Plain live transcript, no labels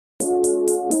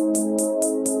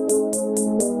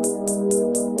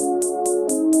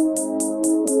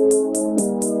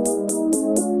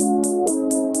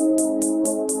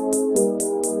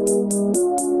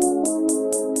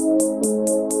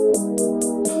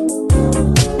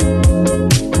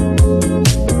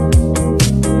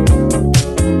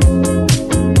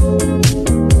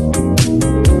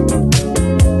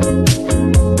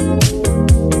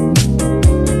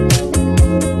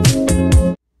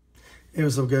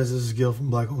up guys, this is Gil from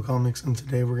Black Hole Comics, and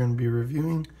today we're going to be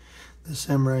reviewing the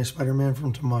Samurai Spiderman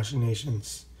from Tamashii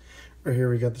Nations. Right here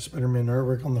we got the Spiderman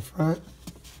artwork on the front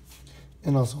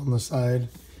and also on the side,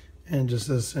 and just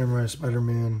says Samurai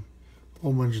Spiderman a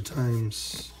whole bunch of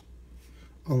times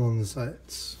all on the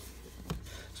sides.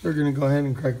 So we're going to go ahead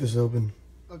and crack this open.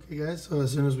 Okay guys, so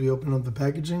as soon as we open up the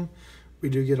packaging, we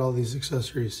do get all these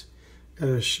accessories. Got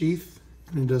a sheath,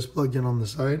 and it does plug in on the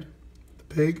side, the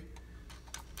pig.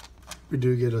 We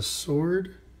do get a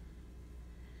sword,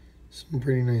 some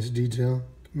pretty nice detail.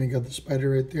 Make out the spider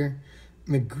right there.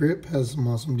 And the grip has some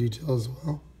awesome detail as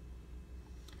well.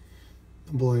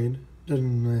 The blade, done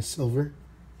in a nice silver.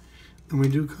 And we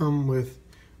do come with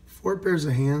 4 pairs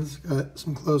of hands. Got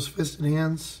some closed-fisted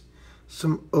hands,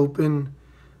 some open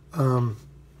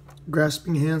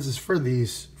grasping hands is for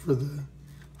these, for the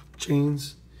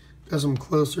chains. Got some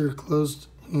closer closed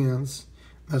hands.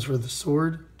 That's for the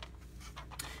sword.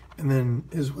 And then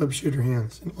his web shooter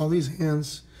hands. And all these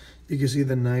hands, you can see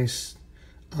the nice,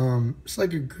 it's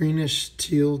like a greenish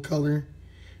teal color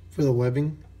for the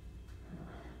webbing.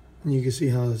 And you can see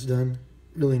how it's done.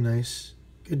 Really nice.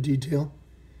 Good detail.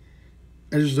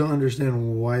 I just don't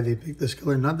understand why they picked this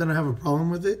color. Not that I have a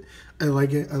problem with it. I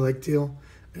like it. I like teal.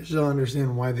 I just don't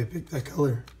understand why they picked that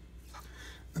color.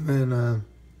 And then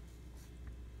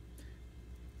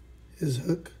his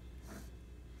hook.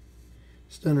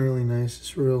 It's done really nice.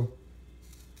 It's real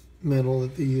metal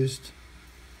that they used.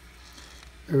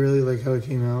 I really like how it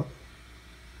came out.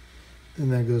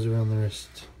 And that goes around the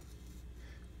wrist.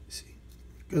 See,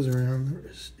 it goes around the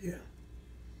wrist, yeah.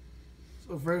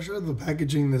 So fresh out of the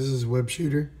packaging, this is web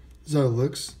shooter. This is how it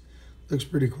looks. Looks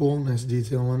pretty cool, nice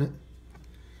detail on it.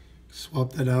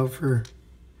 Swap that out for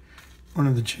one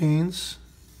of the chains.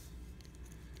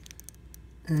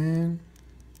 And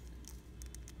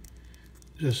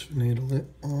just finagle it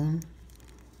on.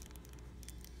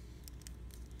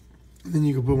 And then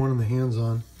you can put one of the hands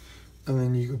on. And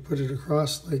then you can put it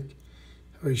across like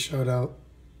how he shot out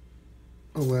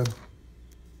a web.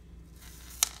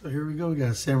 So here we go. We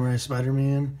got Samurai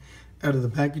Spiderman out of the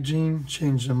packaging.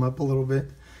 Changed him up a little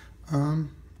bit.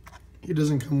 He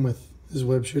doesn't come with his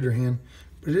web shooter hand,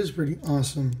 but it is pretty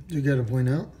awesome. You got to point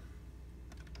out.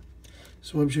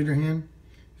 This web shooter hand.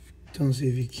 Don't see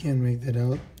if you can make that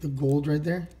out. The gold right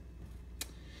there.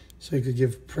 So you could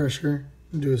give pressure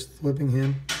and do his whipping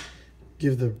hand.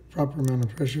 Give the proper amount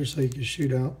of pressure so he could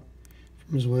shoot out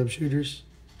from his web shooters.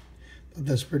 Thought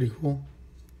that's pretty cool.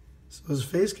 So his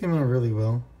face came out really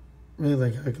well. Really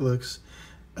like how it looks.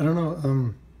 I don't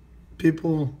know,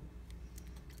 people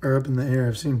are up in the air.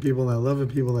 I've seen people that love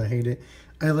it, people that hate it.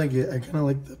 I like it. I kind of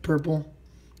like the purple.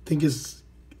 I think it's,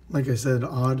 like I said,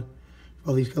 odd.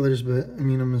 All these colors, but I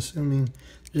mean, I'm assuming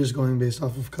they're just going based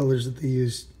off of colors that they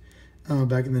used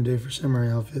back in the day for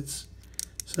samurai outfits.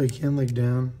 So you can look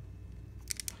down,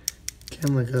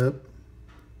 can look up.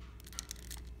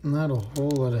 Not a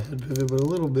whole lot of head pivot, but a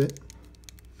little bit.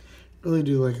 Really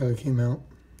do like how it came out.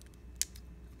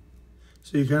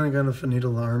 So you kind of got to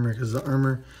finagle the armor because the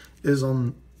armor is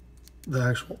on the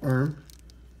actual arm.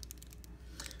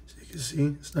 So you can see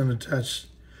it's not attached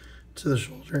to the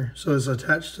shoulder, so it's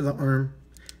attached to the arm,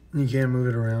 and you can move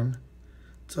it around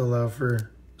to allow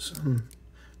for some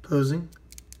posing.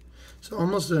 So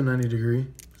almost a 90 degree.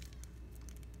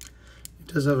 It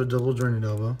does have a double jointed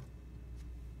elbow.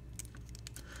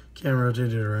 Can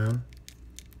rotate it around.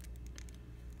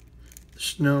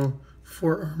 There's no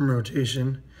forearm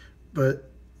rotation,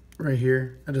 but right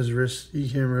here at his wrist you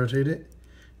can rotate it,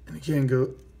 and it can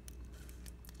go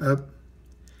up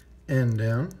and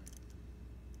down.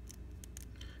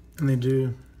 And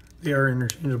they are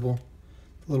interchangeable.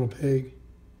 The little pig,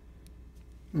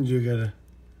 you do gotta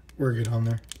work it on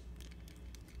there.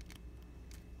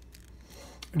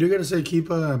 I do gotta say, keep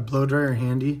a blow dryer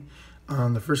handy.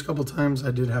 The first couple times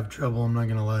I did have trouble, I'm not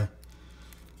gonna lie.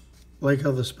 Like how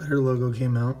the spider logo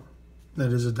came out.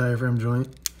 That is a diaphragm joint.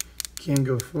 Can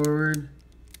go forward,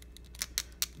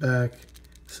 back,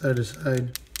 side to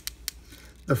side.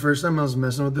 The first time I was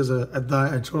messing with this,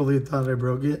 I totally thought I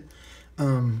broke it.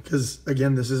 Because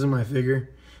again, this isn't my figure.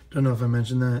 Don't know if I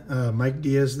mentioned that. Mike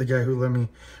Diaz, the guy who let me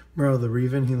borrow the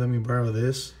Reven, he let me borrow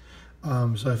this.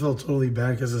 So I felt totally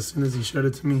bad because as soon as he showed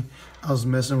it to me, I was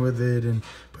messing with it and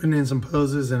putting in some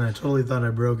poses, and I totally thought I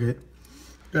broke it.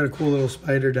 Got a cool little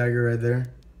spider dagger right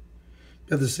there.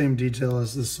 Got the same detail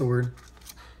as the sword.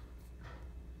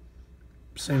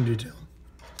 Same detail.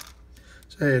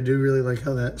 So hey, I do really like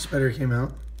how that spider came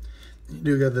out. You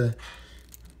do got the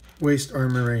waist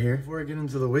armor right here. Before I get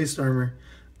into the waist armor,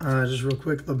 just real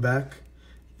quick, the back,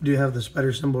 you do have the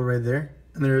spider symbol right there,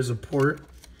 and there is a port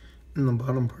in the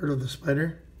bottom part of the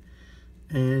spider,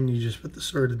 And you just put the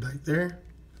sword back there,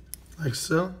 like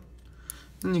so.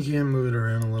 And you can move it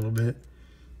around a little bit.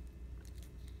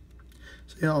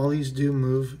 So yeah, all these do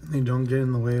move, and they don't get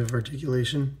in the way of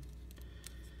articulation.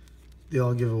 They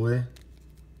all give away.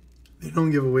 They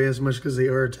don't give away as much because they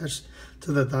are attached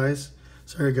to the thighs.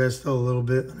 Sorry guys, still a little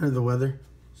bit under the weather.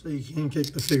 So you can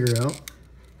kick the figure out.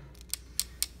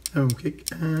 Have them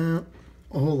kick out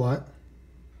a whole lot.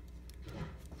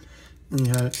 And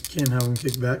you can have them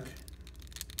kick back.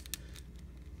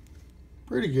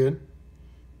 Pretty good.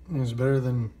 It's better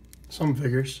than some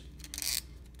figures.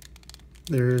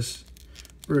 There is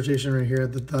rotation right here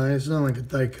at the thigh. It's not like a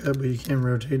thigh cut, but you can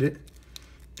rotate it.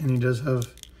 And he does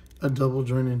have a double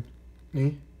jointed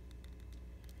knee.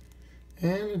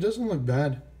 And it doesn't look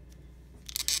bad.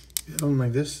 If you have them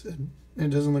like this, it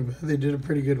doesn't look bad. They did a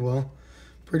pretty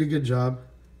good job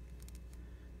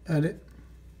at it.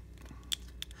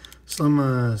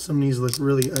 Some knees look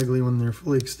really ugly when they're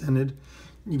fully extended.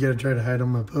 You gotta try to hide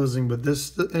them by posing, but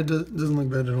this, it doesn't look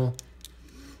bad at all.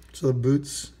 So the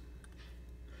boots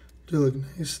do look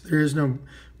nice. There is no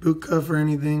boot cuff or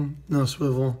anything, no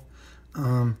swivel.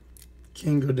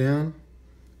 Can go down,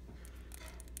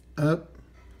 up.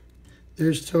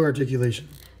 There's toe articulation,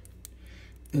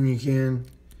 and you can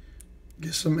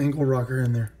get some ankle rocker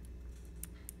in there.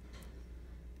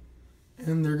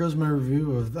 And there goes my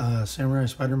review of Samurai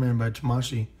Spiderman by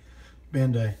Tamashii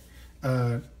Bandai.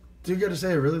 Do gotta say,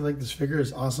 I really like this figure.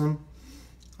 It's awesome.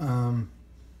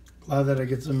 Glad that I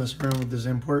get to mess around with this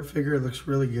import figure. It looks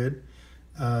really good.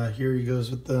 Here he goes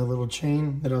with the little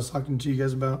chain that I was talking to you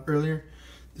guys about earlier.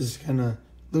 This is kind of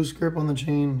loose grip on the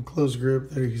chain, close grip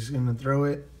that he's gonna throw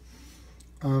it.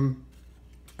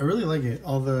 I really like it.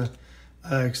 All the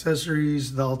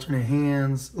accessories, the alternate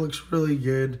hands, it looks really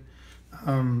good.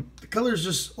 The color is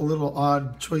just a little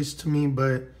odd choice to me,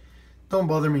 but don't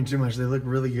bother me too much. They look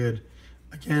really good.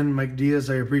 Again, Mike Diaz,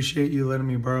 I appreciate you letting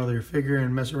me borrow your figure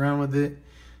and mess around with it,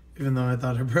 even though I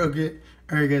thought I broke it.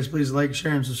 Alright guys, please like,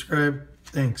 share, and subscribe.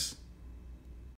 Thanks.